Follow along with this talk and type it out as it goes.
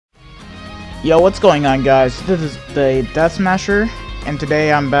Yo, what's going on, guys? This is the Death Smasher, and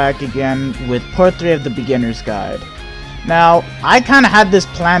today I'm back again with part 3 of the Beginner's Guide. Now, I kind of had this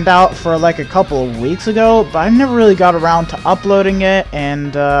planned out for like a couple of weeks ago, but I never really got around to uploading it,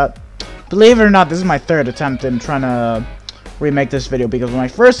 and believe it or not, this is my third attempt in trying to remake this video, because my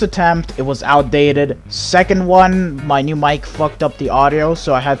first attempt, it was outdated. Second one, my new mic fucked up the audio,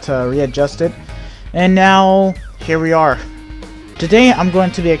 so I had to readjust it, and now, here we are. Today I'm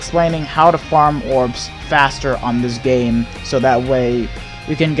going to be explaining how to farm orbs faster on this game, so that way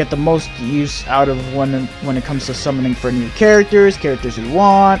you can get the most use out of when it comes to summoning for new characters you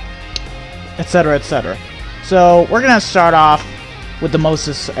want, etc, etc. So we're gonna start off with the most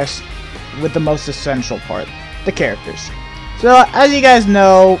essential part, the characters. So as you guys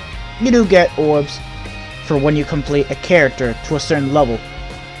know, you do get orbs for when you complete a character to a certain level.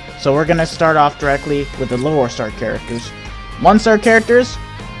 So we're gonna start off directly with the lower star characters. 1-star characters,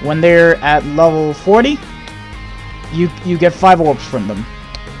 when they're at level 40, you get 5 orbs from them,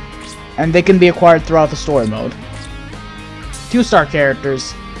 and they can be acquired throughout the story mode. 2-star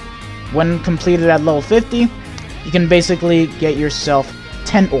characters, when completed at level 50, you can basically get yourself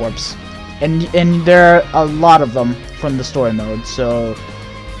 10 orbs, and there are a lot of them from the story mode, so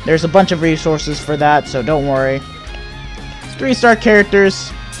there's a bunch of resources for that, so don't worry. 3-star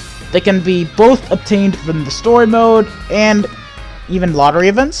characters, they can be both obtained from the story mode and even lottery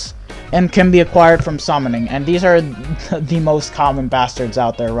events, and can be acquired from summoning, and these are the most common bastards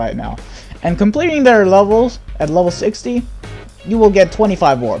out there right now. And completing their levels at level 60, you will get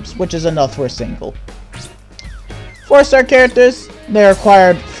 25 orbs, which is enough for a single. 4-star characters, they're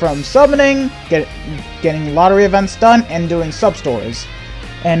acquired from summoning, getting lottery events done, and doing sub-stories.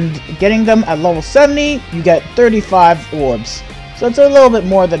 And getting them at level 70, you get 35 orbs. So it's a little bit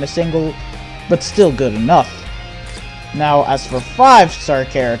more than a single, but still good enough. Now, as for 5-star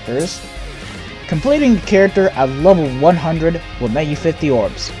characters, completing the character at level 100 will net you 50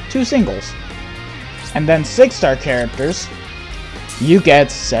 orbs, 2 singles. And then 6-star characters, you get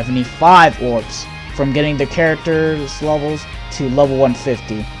 75 orbs from getting the character's levels to level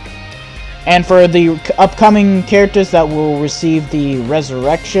 150. And for the upcoming characters that will receive the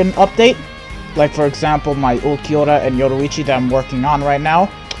Resurrection update, like for example my Ulquiorra and Yoruichi that I'm working on right now,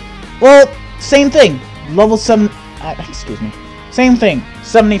 well, same thing, level 7, same thing,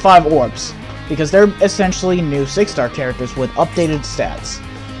 75 orbs, because they're essentially new 6-star characters with updated stats.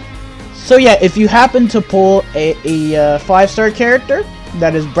 So yeah, if you happen to pull a 5-star character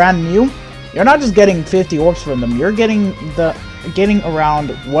that is brand new, you're not just getting 50 orbs from them, you're getting around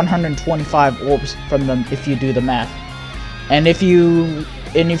 125 orbs from them if you do the math. And if you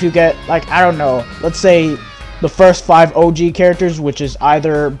get, like, I don't know, let's say the first 5 OG characters, which is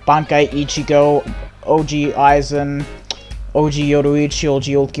either Bankai Ichigo, OG Aizen, OG Yoruichi, OG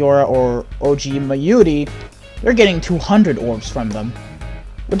Ulquiorra, or OG Mayuri, you're getting 200 orbs from them,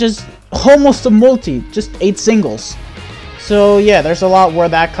 which is almost a multi, just 8 singles. So yeah, there's a lot where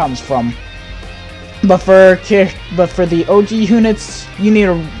that comes from. But for the OG units, you need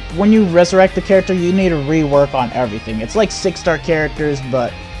to, when you resurrect the character, you need to rework on everything. It's like 6-star characters,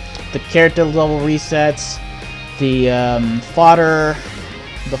 but the character level resets, the fodder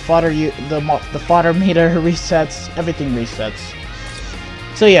meter resets, everything resets.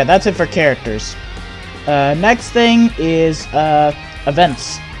 So yeah, that's it for characters. Next thing is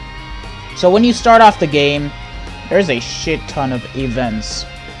events. So when you start off the game, there's a shit ton of events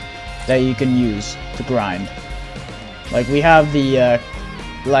that you can use to grind. Like we have the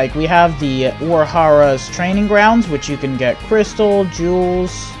Urahara's training grounds, which you can get crystal,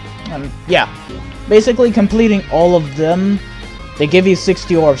 jewels, and yeah, basically completing all of them, they give you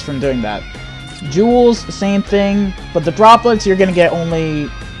 60 orbs from doing that. Jewels, the same thing, but the droplets you're gonna get only,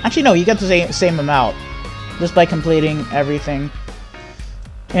 actually no, you get the same amount just by completing everything.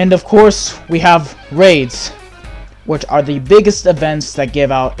 And of course we have raids, which are the biggest events that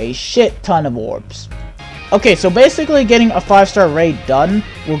give out a shit ton of orbs. Okay, so basically getting a 5-star raid done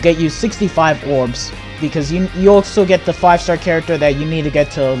will get you 65 orbs, because you also get the 5-star character that you need to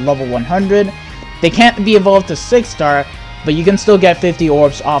get to level 100. They can't be evolved to 6-star, but you can still get 50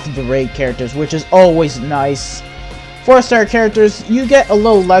 orbs off of the raid characters, which is always nice. 4-star characters, you get a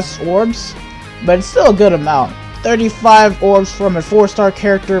little less orbs, but it's still a good amount. 35 orbs from a 4-star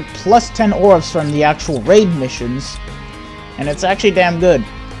character, plus 10 orbs from the actual raid missions. And it's actually damn good,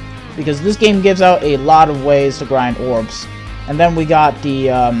 because this game gives out a lot of ways to grind orbs. And then we got the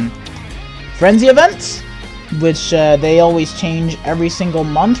Frenzy events, which they always change every single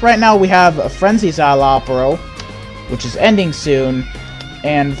month. Right now we have a Frenzy Opero, which is ending soon.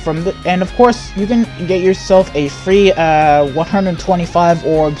 And of course, you can get yourself a free 125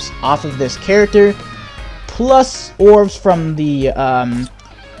 orbs off of this character, plus orbs from the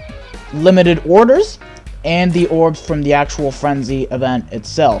limited orders, and the orbs from the actual Frenzy event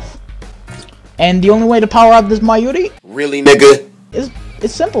itself. And the only way to power up this Mayuri, really, nigga,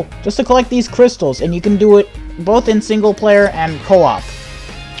 it's simple. Just to collect these crystals, and you can do it both in single player and co-op.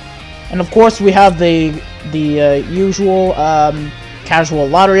 And of course, we have the usual casual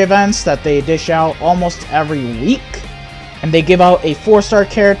lottery events that they dish out almost every week, and they give out a 4-star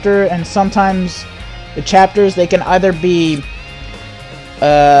character. And sometimes the chapters, they can either be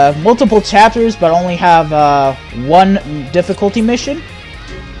multiple chapters but only have one difficulty mission,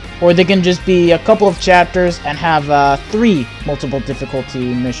 or they can just be a couple of chapters and have 3 multiple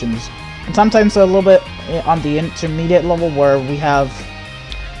difficulty missions. And sometimes a little bit on the intermediate level, where we have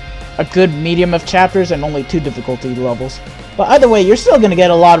a good medium of chapters and only 2 difficulty levels. But either way, you're still gonna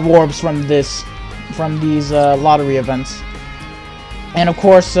get a lot of orbs from these lottery events. And of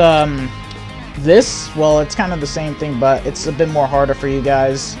course, this, well, it's kind of the same thing, but it's a bit more harder for you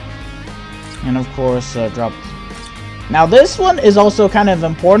guys. And of course, drop. Now this one is also kind of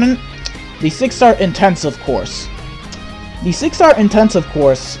important. The 6-star intensive course. The 6-star intensive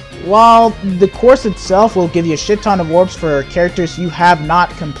course, while the course itself will give you a shit ton of orbs for characters you have not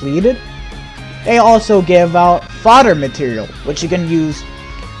completed, they also give out fodder material, which you can use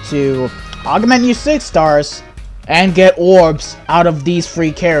to augment your 6 stars and get orbs out of these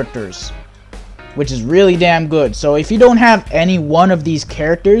free characters, which is really damn good. So if you don't have any one of these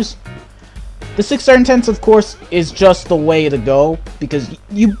characters, the 6-star intensive course is just the way to go, because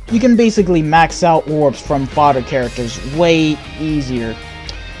you can basically max out orbs from fodder characters way easier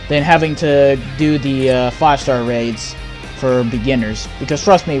than having to do the 5-star raids for beginners. Because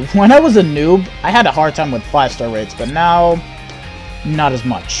trust me, when I was a noob, I had a hard time with 5-star raids, but now, not as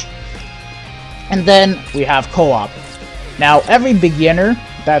much. And then we have co-op. Now, every beginner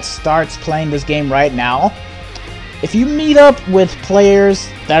that starts playing this game right now, if you meet up with players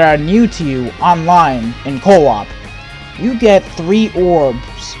that are new to you online in co-op, you get 3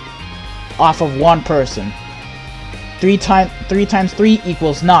 orbs off of one person. 3 times 3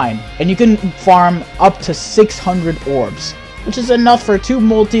 equals 9, and you can farm up to 600 orbs, which is enough for 2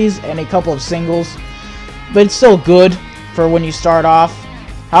 multis and a couple of singles, but it's still good for when you start off.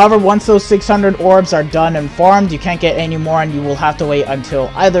 However, once those 600 orbs are done and farmed, you can't get any more, and you will have to wait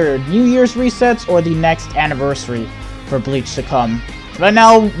until either New Year's resets or the next anniversary for Bleach to come. Right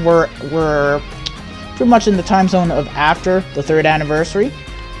now, we're pretty much in the time zone of after the 3rd anniversary,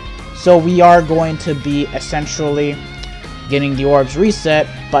 so we are going to be essentially getting the orbs reset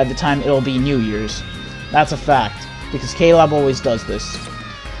by the time it'll be New Year's. That's a fact, because K-Lab always does this.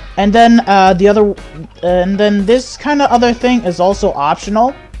 And then this kind of other thing is also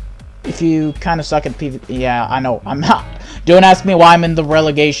optional if you kind of suck at PvP. Yeah, I know, I'm not. Don't ask me why I'm in the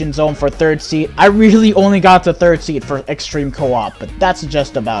relegation zone for 3rd seat. I really only got to 3rd seat for Extreme Co-op, but that's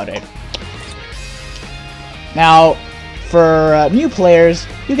just about it. Now, for new players,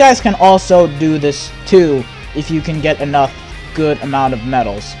 you guys can also do this too if you can get enough good amount of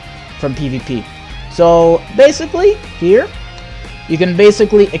medals from PvP. So basically, here, you can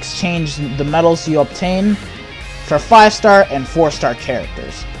basically exchange the medals you obtain for 5-star and 4-star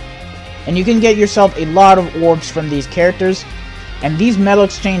characters. And you can get yourself a lot of orbs from these characters. And these medal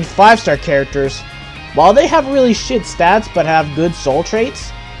exchange 5-star characters, while they have really shit stats but have good soul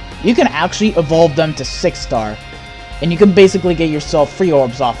traits, you can actually evolve them to 6-star. And you can basically get yourself free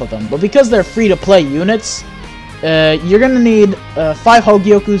orbs off of them. But because they're free-to-play units, you're gonna need 5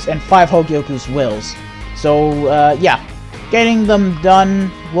 Hogyokus and 5 Hogyoku's wills. So, yeah. Getting them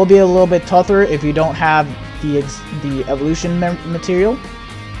done will be a little bit tougher if you don't have the evolution material.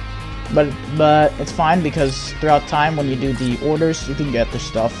 But it's fine, because throughout time when you do the orders, you can get the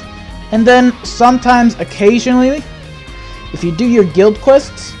stuff. And then sometimes, occasionally, if you do your guild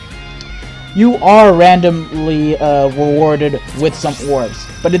quests, you are randomly rewarded with some orbs.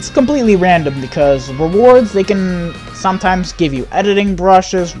 But it's completely random, because rewards, they can sometimes give you editing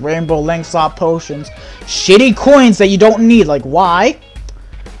brushes, rainbow link slot potions, shitty coins that you don't need, like why?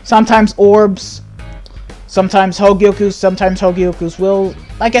 Sometimes orbs, sometimes Hogyoku's will.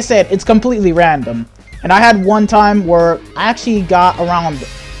 Like I said, it's completely random. And I had one time where I actually got around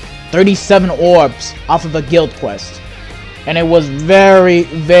 37 orbs off of a guild quest. And it was very,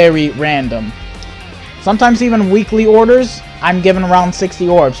 very random. Sometimes even weekly orders, I'm given around 60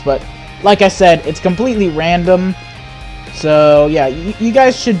 orbs. But like I said, it's completely random. So yeah, you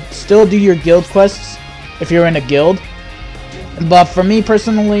guys should still do your guild quests if you're in a guild. But for me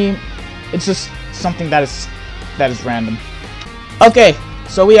personally, it's just something that is random. Okay,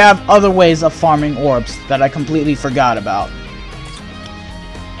 So we have other ways of farming orbs that I completely forgot about.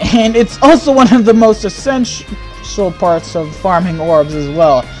 And it's also one of the most essential parts of farming orbs as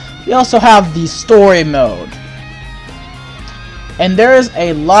well. We also have the story mode. And there is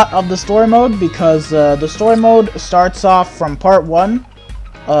a lot of the story mode because the story mode starts off from part 1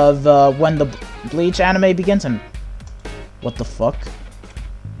 of when the Bleach anime begins. And what the fuck?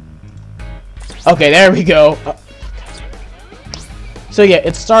 Okay, there we go. So yeah,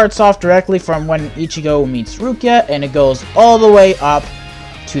 it starts off directly from when Ichigo meets Rukia, and it goes all the way up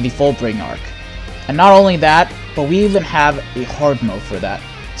to the Fullbring arc. And not only that, but we even have a hard mode for that.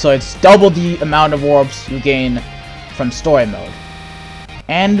 So it's double the amount of orbs you gain from story mode.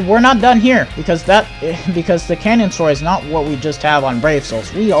 And we're not done here, because the canon story is not what we just have on Brave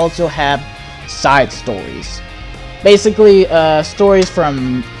Souls. We also have side stories. Basically, stories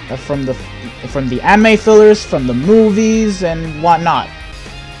from the anime fillers, from the movies, and whatnot.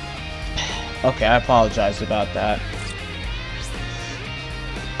 Okay, I apologize about that.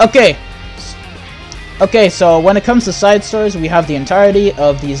 Okay, so when it comes to side stories, we have the entirety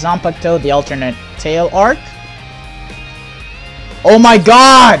of the Zanpakuto, the alternate tale arc. Oh my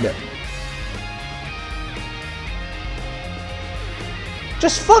god!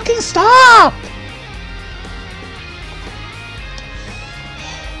 Just fucking stop!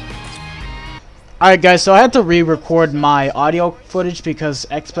 Alright guys, so I had to re-record my audio footage because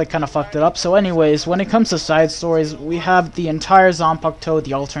XSplit kind of fucked it up. So anyways, when it comes to side stories, we have the entire Zanpakuto,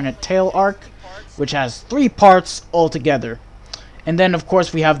 the alternate tale arc, which has 3 parts altogether. And then of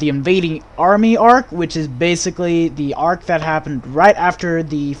course we have the invading army arc, which is basically the arc that happened right after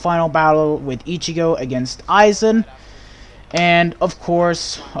the final battle with Ichigo against Aizen. And of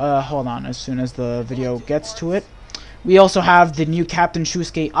course, hold on, as soon as the video gets to it. We also have the new Captain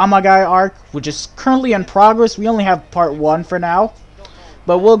Shusuke Amagai arc, which is currently in progress. We only have part 1 for now,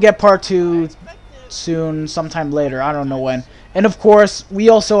 but we'll get part 2 soon, sometime later, I don't know when. And of course, we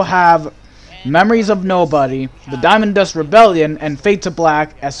also have Memories of Nobody, the Diamond Dust Rebellion, and Fade to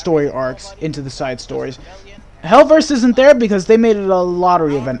Black as story arcs into the side stories. Hellverse isn't there because they made it a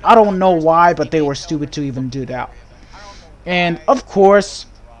lottery event. I don't know why, but they were stupid to even do that. And of course,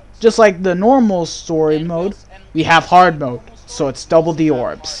 just like the normal story mode, we have hard mode, so it's double the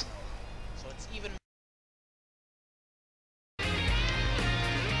orbs.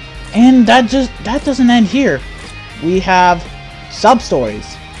 And that doesn't end here. We have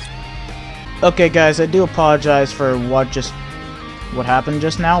sub-stories. Okay guys, I do apologize for what happened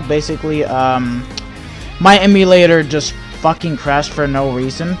just now. Basically, my emulator just fucking crashed for no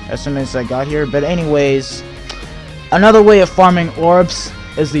reason as soon as I got here. But anyways, another way of farming orbs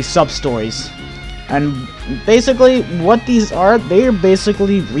is the sub-stories. And basically, what these are, they are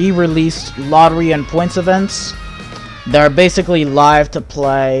basically re-released lottery and points events. They're basically live to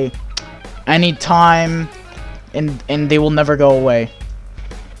play anytime, and they will never go away.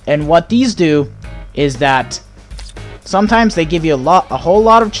 And what these do is that sometimes they give you a whole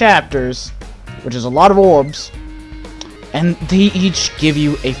lot of chapters, which is a lot of orbs, and they each give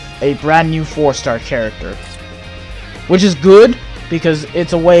you a brand new 4-star character, which is good because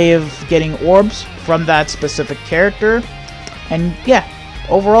it's a way of getting orbs from that specific character. And yeah,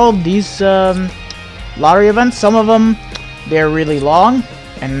 overall these lottery events, some of them they're really long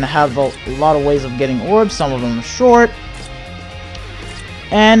and have a lot of ways of getting orbs, some of them are short.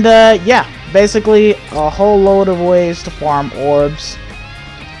 And yeah, basically a whole load of ways to farm orbs.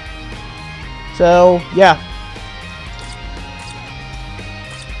 So yeah,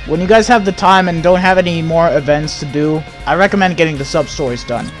 when you guys have the time and don't have any more events to do, I recommend getting the sub-stories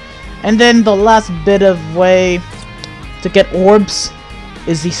done. And then the last bit of way to get orbs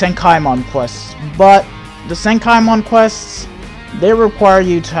is the Senkaimon quests. But the Senkaimon quests, they require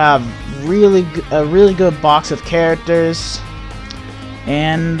you to have a really good box of characters.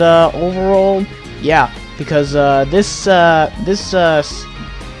 And overall, yeah, because this set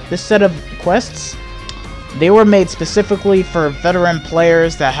of quests, they were made specifically for veteran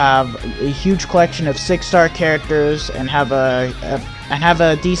players that have a huge collection of 6-star characters and have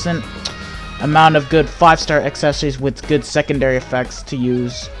a decent amount of good 5-star accessories with good secondary effects to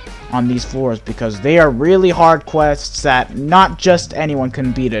use on these floors, because they are really hard quests that not just anyone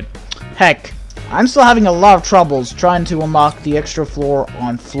can beat it. Heck, I'm still having a lot of troubles trying to unlock the extra floor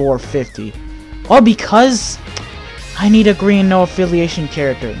on floor 50. All because I need a green no affiliation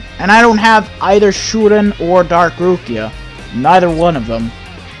character, and I don't have either Shuren or Dark Rukia, neither one of them.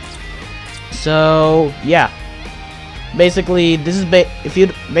 So yeah, basically this is if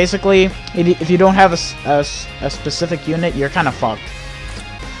you don't have a specific unit, you're kind of fucked.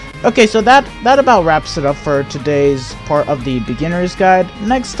 Okay, so that about wraps it up for today's part of the beginner's guide.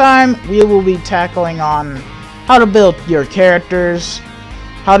 Next time, we will be tackling on how to build your characters,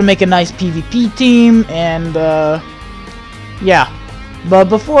 how to make a nice PvP team, and yeah. But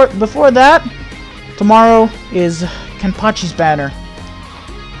before that, tomorrow is Kenpachi's banner,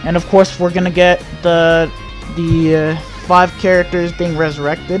 and of course we're gonna get the 5 characters being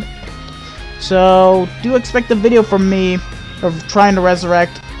resurrected. So do expect a video from me of trying to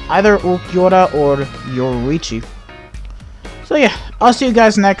resurrect either Ulquiorra or Yoruichi. So yeah, I'll see you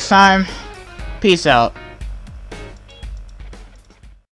guys next time. Peace out.